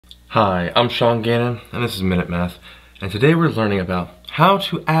Hi, I'm Sean Gannon, and this is Minute Math, and today we're learning about how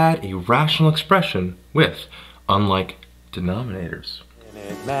to add a rational expression with unlike denominators.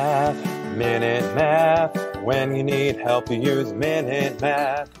 Minute Math, when you need help you use Minute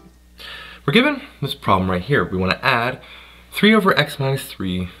Math. We're given this problem right here. We want to add 3 over x minus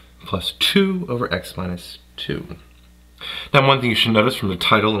 3 plus 2 over x minus 2. Now one thing you should notice from the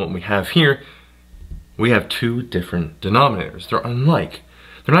title and what we have here, we have two different denominators. They're unlike.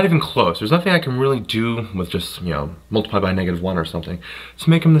 They're not even close. There's nothing I can really do with just, multiply by -1 or something to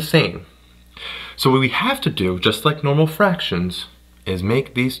make them the same. So what we have to do, just like normal fractions, is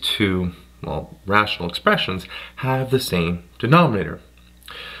make these two, rational expressions have the same denominator.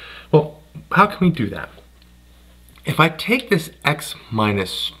 Well, how can we do that? If I take this x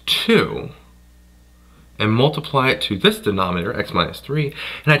minus 2 and multiply it to this denominator, x minus 3,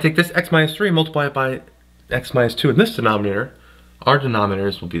 and I take this x minus 3 and multiply it by x minus 2 in this denominator, our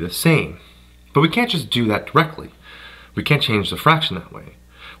denominators will be the same. But we can't just do that directly. We can't change the fraction that way.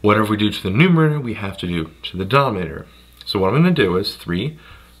 Whatever we do to the numerator, we have to do to the denominator. So what I'm going to do is 3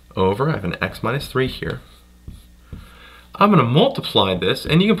 over, I have an x minus 3 here. I'm going to multiply this,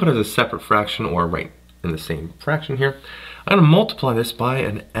 and you can put it as a separate fraction or right in the same fraction here. I'm going to multiply this by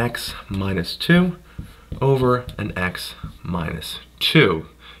an x minus 2 over an x minus 2.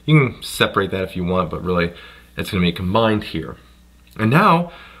 You can separate that if you want, but really it's going to be combined here. And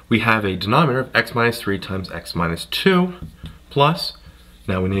now we have a denominator of x minus 3 times x minus 2 plus,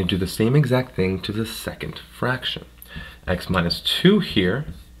 now we need to do the same exact thing to the second fraction. X minus 2 here,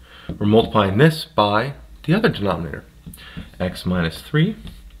 we're multiplying this by the other denominator. X minus 3,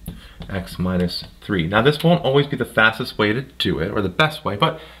 x minus 3. Now this won't always be the fastest way to do it, or the best way,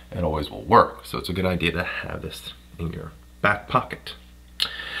 but it always will work. So it's a good idea to have this in your back pocket.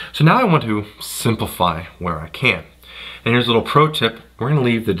 So now I want to simplify where I can. And here's a little pro tip. We're going to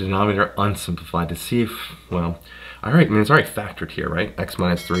leave the denominator unsimplified to see if, it's already factored here, right? X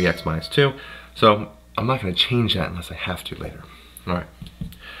minus 3, x minus 2. So I'm not going to change that unless I have to later. All right.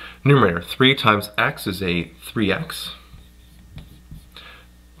 Numerator, 3 times x is a 3x.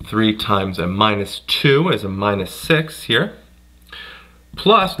 3 times a minus 2 is a minus 6 here.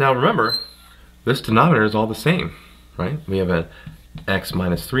 Plus, now remember, this denominator is all the same, right? We have an x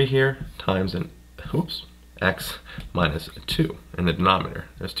minus 3 here times an, x minus 2 in the denominator.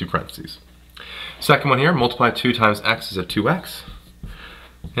 There's 2 parentheses. Second one here, multiply 2 times x is a 2x.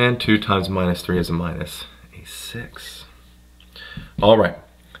 And 2 times minus 3 is a minus a 6. All right,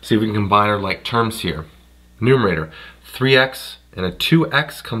 see if we can combine our like terms here. Numerator, 3x and a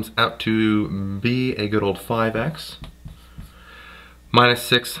 2x comes out to be a good old 5x. Minus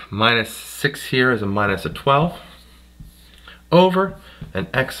 6 here is a minus a 12. Over an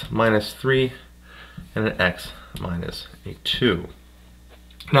x minus 3 and an x minus a 2.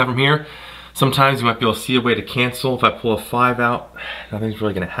 Now from here, sometimes you might be able to see a way to cancel. If I pull a 5 out, nothing's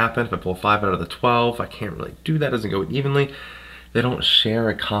really going to happen. If I pull a 5 out of the 12, I can't really do that. It doesn't go evenly. They don't share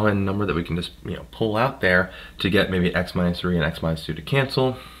a common number that we can just pull out there to get maybe x minus 3 and x minus 2 to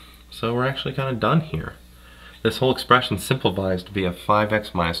cancel. So we're actually kind of done here. This whole expression simplifies to be a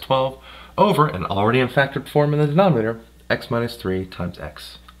 5x minus 12 over an already in factored form in the denominator, x minus 3 times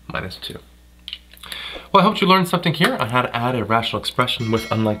x minus 2. Well, I hope you learned something here on how to add a rational expression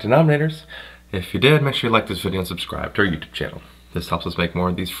with unlike denominators. If you did, make sure you like this video and subscribe to our YouTube channel. This helps us make more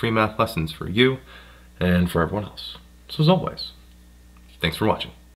of these free math lessons for you and for everyone else. So as always, thanks for watching.